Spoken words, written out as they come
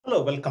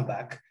Hello, welcome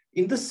back.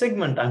 In this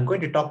segment, I'm going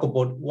to talk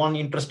about one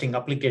interesting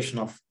application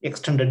of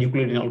extended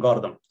Euclidean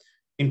algorithm,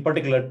 in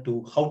particular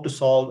to how to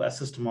solve a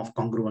system of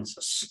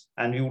congruences.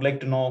 And we would like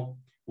to know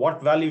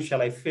what value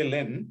shall I fill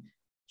in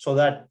so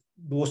that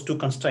those two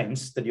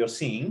constraints that you're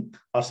seeing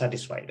are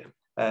satisfied.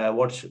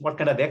 What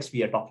kind of x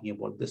we are talking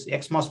about? This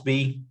x must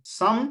be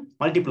some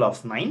multiple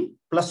of 9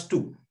 plus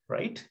 2,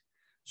 right?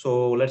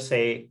 So let's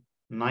say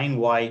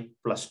 9y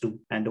plus 2,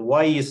 and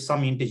y is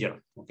some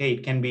integer. Okay,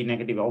 it can be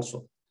negative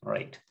also. All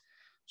right.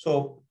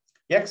 So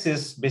x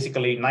is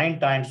basically 9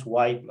 times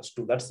y plus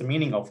 2. That's the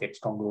meaning of x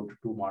congruent to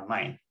 2 mod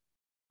 9.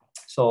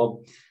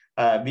 So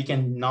we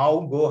can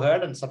now go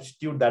ahead and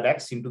substitute that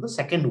x into the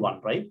second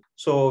one, right?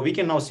 So we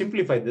can now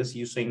simplify this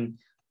using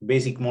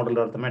basic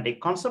modular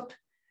arithmetic concept.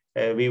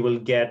 We will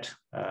get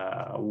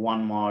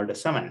 1 mod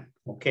 7.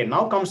 Okay,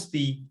 now comes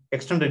the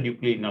extended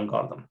Euclidean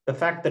algorithm. The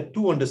fact that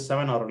 2 and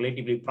 7 are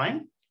relatively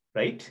prime,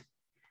 right?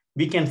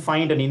 We can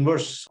find an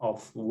inverse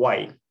of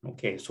y.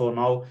 Okay, so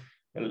now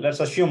let's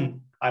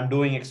assume I'm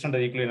doing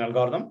extended Euclidean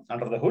algorithm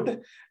under the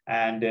hood.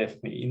 And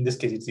in this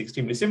case, it's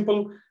extremely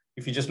simple.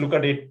 If you just look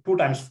at it, 2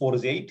 times 4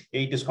 is 8.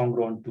 8 is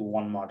congruent to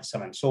 1 mod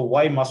 7. So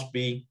y must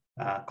be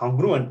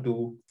congruent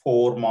to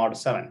 4 mod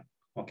 7.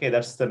 Okay,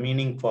 that's the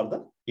meaning for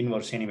the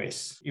inverse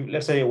anyways. If,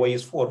 let's say y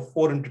is 4.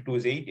 4 into 2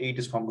 is 8. 8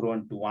 is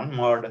congruent to 1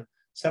 mod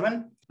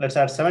 7. Let's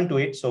add 7 to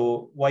 8.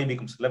 So y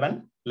becomes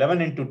 11.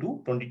 11 into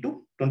 2,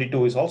 22.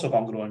 22 is also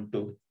congruent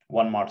to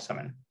 1 mod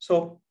 7.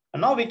 So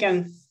now we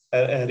can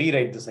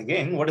rewrite this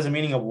again. What is the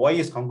meaning of y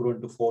is congruent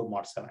to 4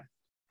 mod 7?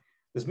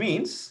 This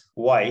means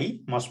y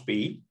must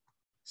be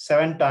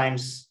 7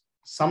 times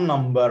some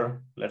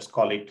number, let's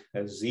call it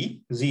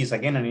z. Z is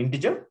again an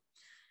integer,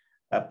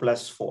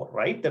 plus 4,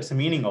 right? That's the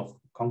meaning of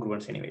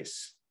congruence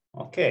anyways.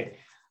 Okay,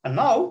 and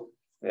now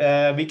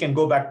we can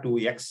go back to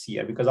x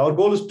here because our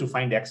goal is to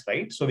find x,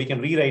 right? So we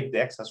can rewrite the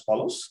x as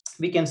follows.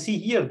 We can see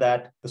here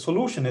that the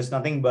solution is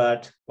nothing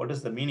but, what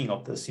is the meaning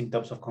of this in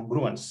terms of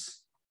congruence?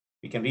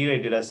 We can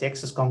rewrite it as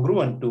x is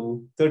congruent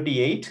to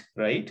 38,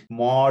 right?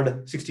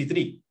 Mod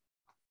 63.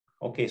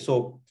 Okay,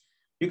 so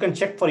you can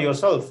check for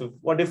yourself.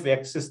 What if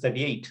x is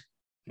 38?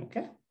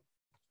 Okay,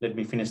 let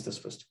me finish this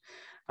first.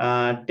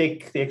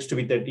 Take the x to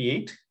be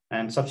 38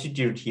 and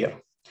substitute here.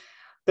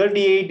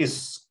 38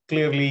 is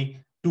clearly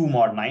 2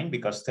 mod 9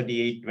 because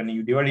 38, when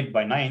you divide it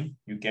by 9,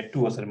 you get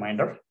 2 as a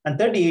reminder. And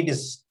 38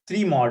 is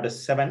 3 mod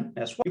 7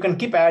 as well. You can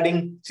keep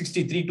adding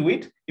 63 to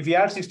it. If you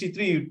add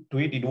 63 to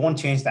it, it won't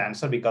change the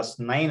answer because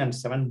 9 and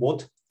 7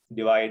 both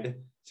divide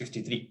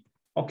 63.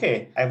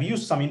 Okay, I've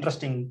used some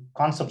interesting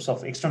concepts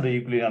of extended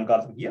Euclidean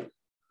algorithm here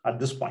at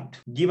this point.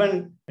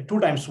 Given 2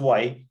 times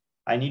y,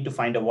 I need to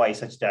find a y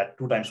such that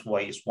 2 times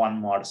y is 1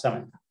 mod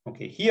 7.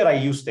 Okay, here I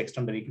use the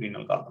extended Euclidean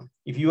algorithm.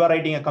 If you are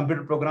writing a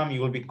computer program, you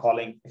will be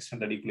calling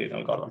extended Euclidean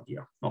algorithm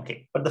here.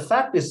 Okay, but the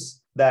fact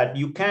is that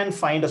you can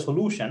find a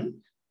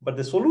solution, but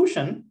the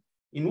solution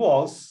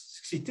involves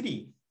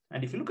 63.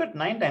 And if you look at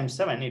 9 times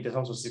 7, it is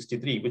also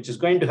 63, which is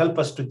going to help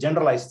us to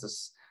generalize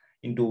this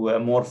into a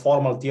more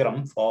formal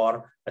theorem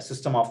for a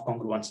system of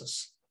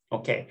congruences.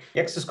 Okay,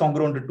 x is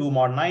congruent to 2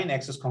 mod 9,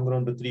 x is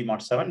congruent to 3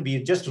 mod 7.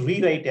 We just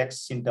rewrite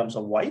x in terms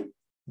of y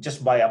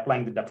just by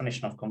applying the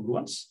definition of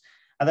congruence.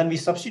 And then we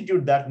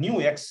substitute that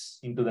new x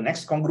into the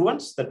next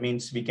congruence. That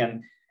means we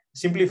can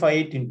simplify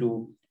it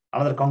into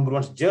another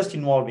congruence just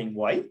involving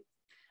y.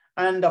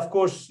 And of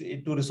course,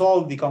 to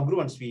resolve the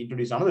congruence, we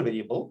introduce another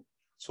variable.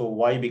 So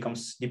y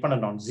becomes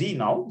dependent on z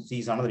now. Z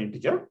is another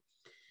integer.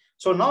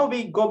 So now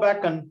we go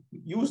back and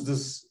use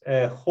this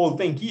whole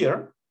thing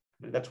here.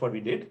 That's what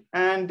we did.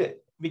 And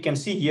we can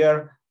see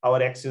here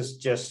our x is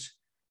just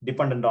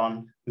dependent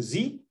on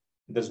z.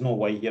 There's no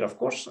y here, of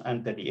course,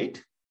 and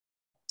 38.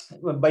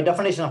 By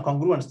definition of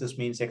congruence, this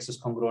means x is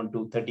congruent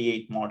to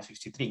 38 mod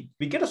 63.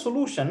 We get a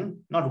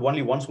solution, not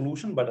only one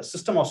solution, but a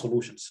system of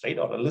solutions, right?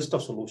 Or a list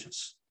of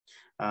solutions.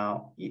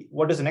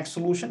 What is the next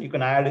solution? You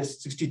can add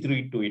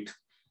 63 to it.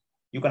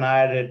 You can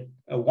add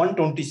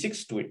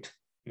 126 to it.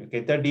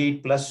 Okay,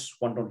 38 plus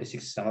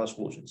 126 is another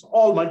solution. So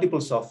all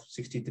multiples of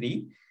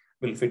 63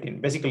 will fit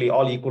in. Basically,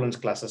 all equivalence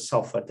classes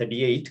of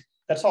 38.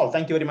 That's all.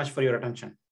 Thank you very much for your attention.